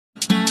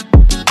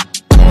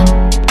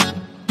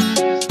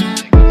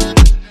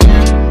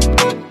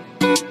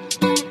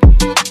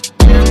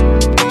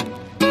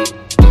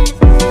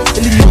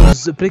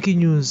news, breaking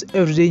news,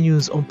 everyday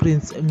news on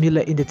Prince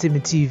Miller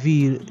Entertainment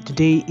TV.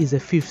 Today is the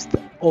 5th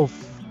of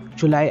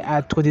July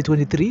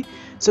 2023.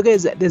 So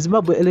guys, the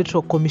Zimbabwe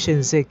Electoral Commission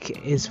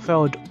ZEC is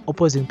filed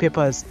opposing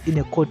papers in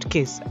a court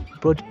case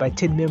brought by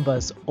 10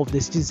 members of the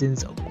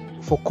Citizens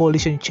for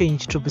Coalition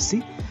Change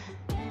CCC.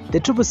 The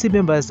CCC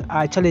members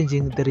are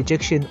challenging the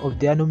rejection of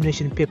their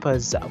nomination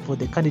papers for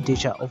the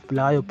candidature of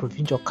Bulawayo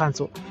Provincial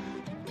Council.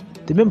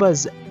 The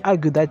members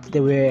argue that they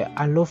were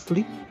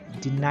unlawfully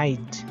denied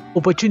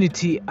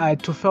opportunity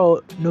to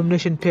file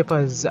nomination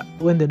papers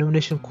when the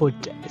nomination court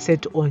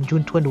set on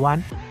June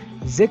 21.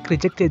 ZEC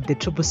rejected the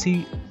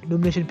CCC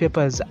nomination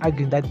papers,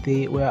 arguing that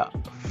they were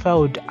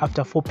filed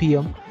after 4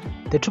 p.m.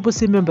 The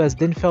CCC members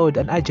then filed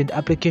an urgent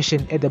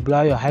application at the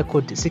Bulawayo High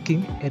Court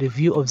seeking a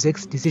review of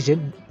ZEC's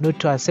decision not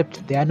to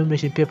accept their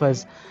nomination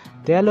papers.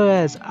 Their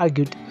lawyers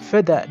argued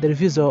further the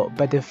refusal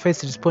by the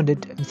first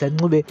respondent, Mr.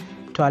 Ncube,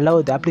 to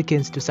allow the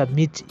applicants to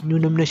submit new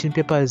nomination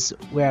papers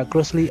were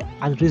grossly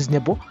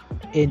unreasonable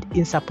and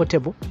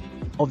insupportable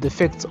of the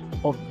facts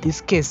of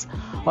this case.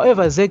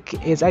 However, ZEC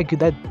has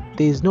argued that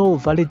there is no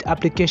valid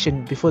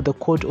application before the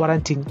court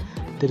warranting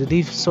the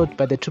relief sought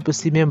by the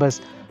CCC members.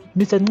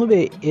 Mr.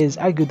 Ncube has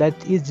argued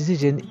that his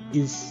decision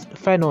is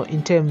final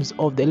in terms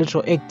of the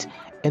Electoral Act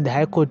and the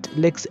High Court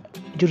lacks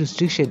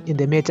jurisdiction in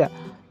the matter.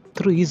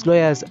 Through his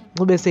lawyers,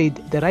 Ncube said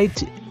the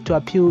right to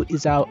appeal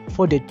is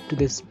afforded to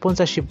the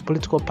sponsorship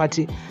political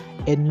party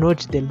and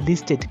not the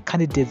listed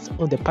candidates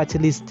on the party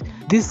list.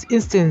 This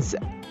instance,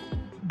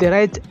 the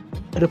right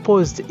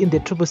reposed in the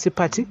CCC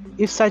party.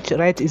 If such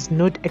right is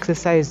not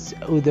exercised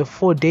with the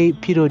 4-day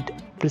period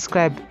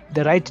prescribed,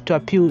 the right to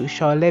appeal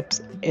shall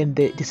lapse and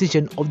the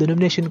decision of the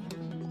nomination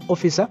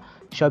officer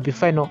shall be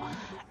final.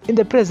 In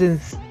the present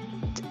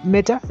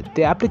matter,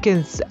 the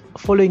applicants,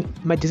 following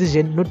my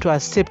decision not to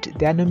accept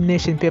their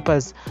nomination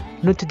papers,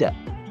 noted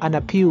an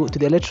appeal to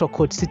the Electoral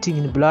Court sitting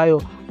in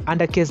Bulawayo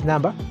under case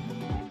number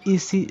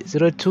EC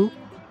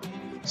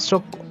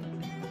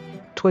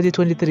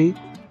 02/2023.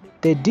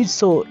 They did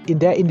so in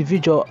their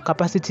individual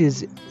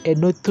capacities and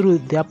not through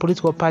their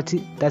political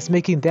party, thus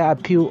making their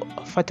appeal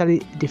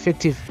fatally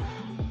defective.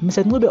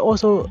 Mr. Ncube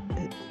also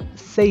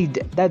said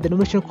that the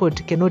nomination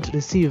court cannot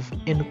receive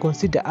and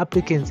consider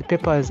applicants'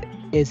 papers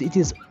as it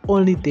is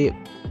only the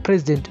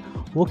president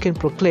who can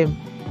proclaim.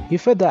 He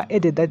further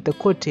added that the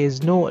court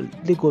has no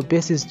legal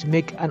basis to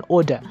make an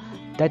order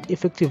that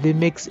effectively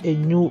makes a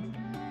new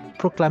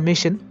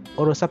proclamation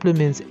or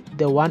supplements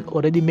the one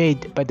already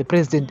made by the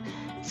president.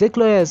 ZEC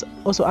lawyers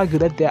also argue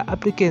that their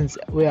applicants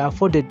were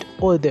afforded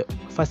all the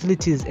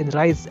facilities and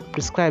rights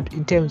prescribed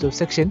in terms of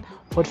Section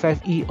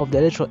 45E of the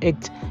Electoral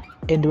Act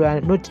and were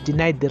not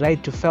denied the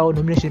right to file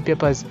nomination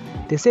papers.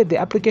 They said the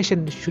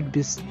application should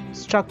be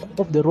struck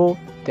off the roll,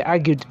 they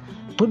argued.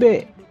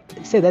 Ncube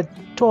said that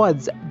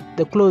towards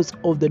the close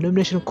of the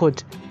nomination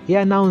court, he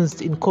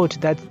announced in court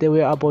that they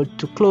were about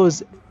to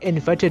close and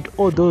invited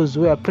all those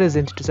who were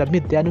present to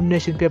submit their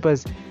nomination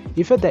papers.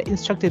 He further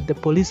instructed the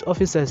police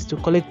officers to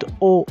collect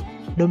all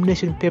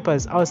nomination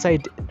papers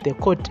outside the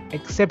court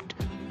except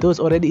those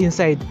already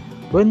inside.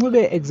 When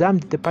Ncube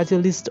examined the party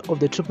list of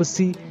the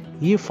CCC,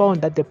 he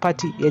found that the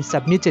party had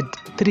submitted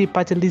 3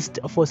 party lists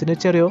for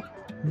Senatorial,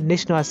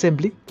 National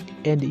Assembly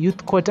and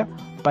Youth Quota,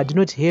 but did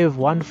not have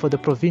one for the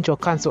Provincial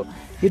Council.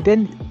 He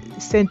then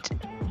sent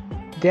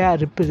their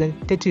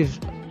representative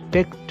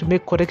back to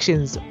make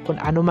corrections on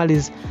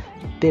anomalies.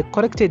 The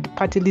corrected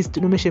party list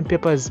nomination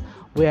papers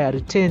were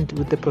returned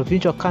with the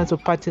Provincial Council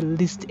party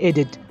list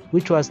added,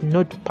 which was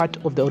not part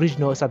of the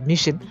original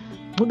submission.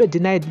 Ncube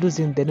denied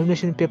losing the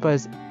nomination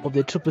papers of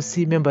the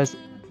CCC members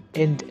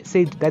and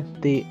said that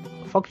the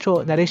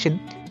factual narration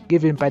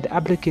given by the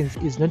applicants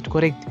is not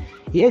correct.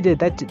 He added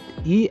that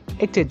he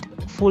acted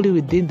fully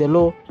within the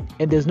law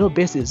and there is no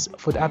basis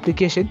for the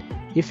application.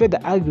 He further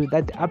argued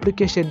that the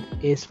application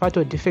has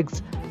fatal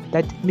defects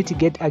that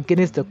mitigate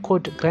against the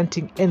court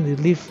granting any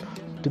relief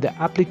to the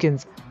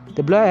applicants.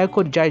 The Bulawayo High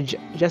Court Judge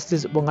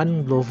Justice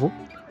Bongani Ndlovu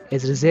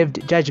has reserved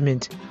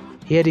judgment,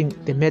 hearing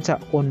the matter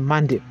on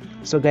Monday.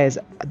 So guys,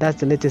 that's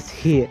the latest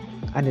here.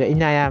 And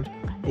inaya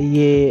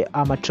ye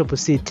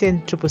CCC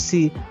 10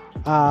 CCC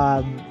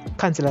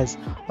councillors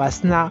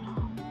wasna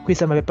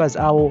kuisa mapapers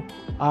awo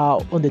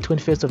on the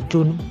 21st of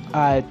June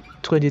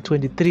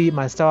 2023.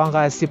 Master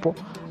wanga asipo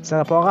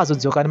saka pa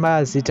wakazodzoka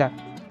nemazita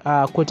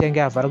court yange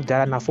yavhara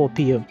kudhara na 4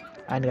 p.m.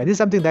 and this is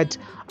something that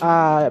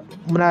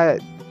muna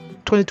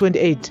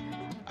 2028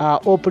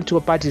 all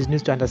political parties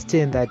need to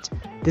understand that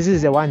this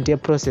is a one-day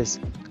process,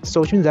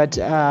 so which means that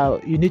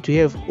you need to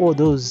have all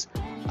those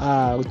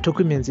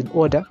documents in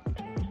order,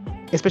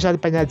 especially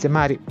panyaya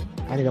dzemari.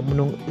 And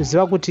munhu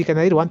ziva kuti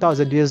kana iri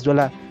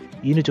 $1,000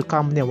 you need to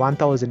come ne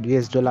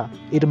 $1,000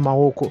 iri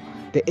maoko,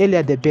 the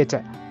earlier the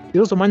better.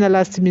 Also manya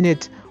last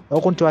minute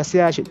wakonto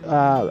wasiya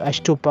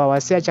achitopa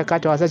wasiya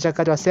chakata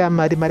wasiya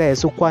mari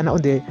haisokwana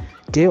on the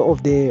day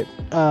of the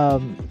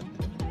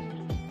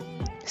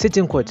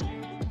sitting court.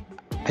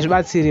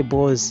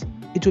 Because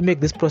it will make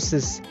this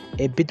process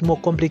a bit more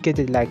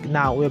complicated, like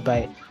now,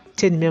 whereby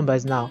 10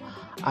 members now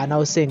are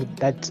now saying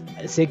that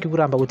ZEC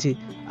kuramba kuti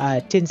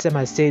Change CCC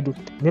has said,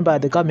 remember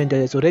the government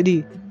has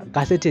already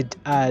gazetted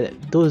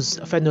those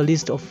final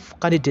list of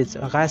candidates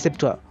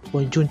accepted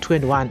on June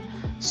 21.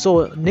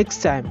 So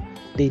next time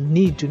they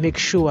need to make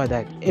sure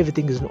that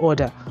everything is in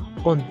order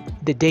on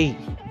the day.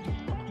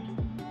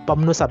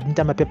 Pamuno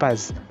submit my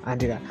papers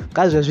and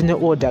guys was in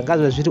order, guys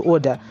was in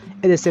order.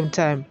 At the same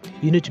time,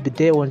 you need to be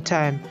there on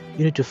time.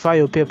 You need to file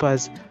your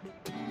papers.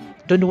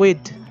 Don't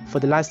wait for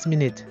the last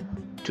minute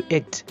to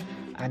act.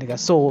 And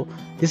so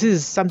this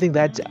is something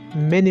that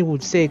many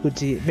would say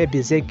maybe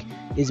ZEC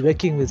is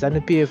working with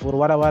ZANU-PF or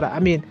whatever. I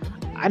mean,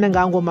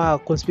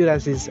 anangangoma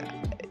conspiracies.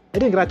 I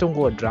think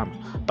ratongo drum.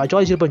 But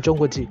what you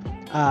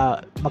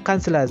my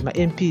councillors, my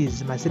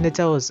MPs, my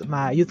senators,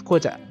 my youth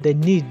quota, they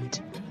need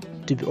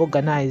to be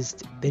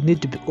organized. They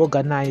need to be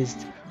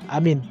organized. I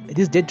mean,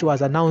 this date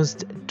was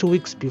announced 2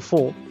 weeks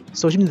before,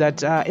 so it means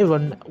that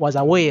everyone was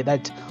aware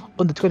that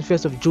on the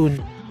 21st of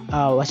June,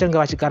 wachanga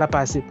wachigara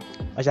pasi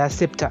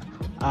wachaaccepta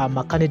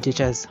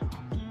candidatures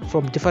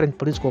from different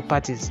political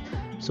parties.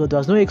 So there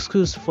was no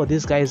excuse for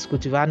these guys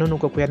kuti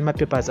vanonoka kuyanima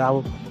papers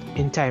out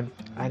in time.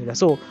 And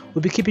so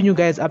we'll be keeping you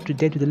guys up to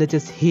date with the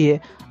latest here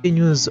in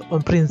news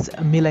on Prince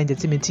Miller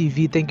Entertainment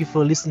TV. Thank you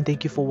for listening.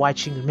 Thank you for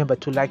watching. Remember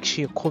to like,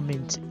 share,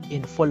 comment,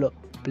 and follow.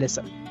 Bless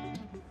up.